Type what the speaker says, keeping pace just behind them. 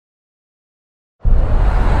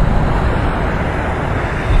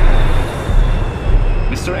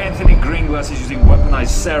class is using weaponized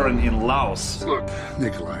sarin in Laos. Look,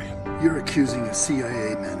 Nikolai, you're accusing a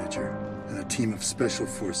CIA manager and a team of special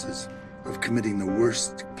forces of committing the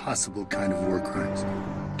worst possible kind of war crimes.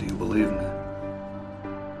 Do you believe me?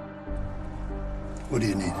 What do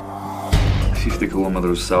you need? 50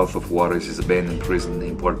 kilometers south of Juarez is abandoned prison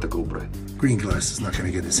named Puerto Cubre. Greenglass is not going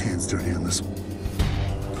to get his hands dirty on this one.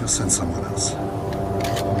 He'll send someone else.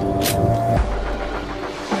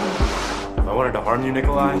 If I wanted to harm you,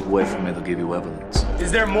 Nikolai... You would wait for me to give you evidence.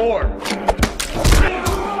 Is there more?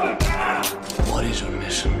 What is your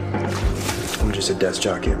mission? I'm just a desk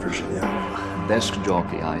jockey in Virginia. Desk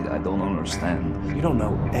jockey, I don't understand. You don't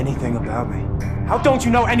know anything about me. How don't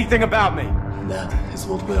you know anything about me? That is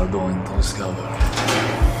what we are going to discover.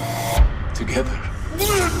 Together.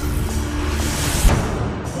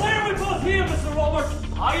 Why are we both here, Mr. Robert?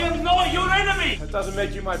 I am not your enemy! That doesn't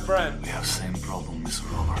make you my friend. We have same problem, Mr.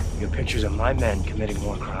 Robert. You got pictures of my men committing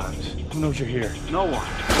war crimes. Who knows you're here? No one.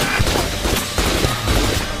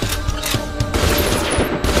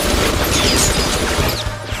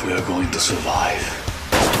 If we are going to survive,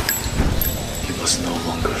 you must no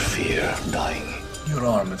longer fear dying. Your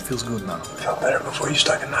arm, it feels good now. Felt better before you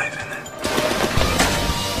stuck a knife in it.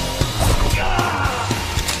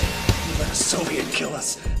 You let a Soviet kill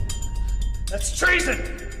us. That's treason!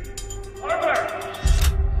 Arthur!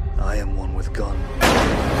 I am one with gun.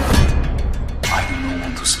 I do not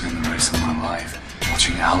want to spend the rest of my life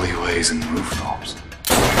watching alleyways and rooftops.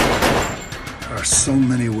 There are so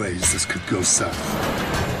many ways this could go south.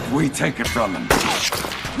 We take it from them.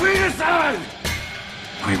 We decide!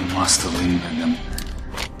 We must eliminate them.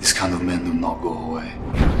 These kind of men do not go away.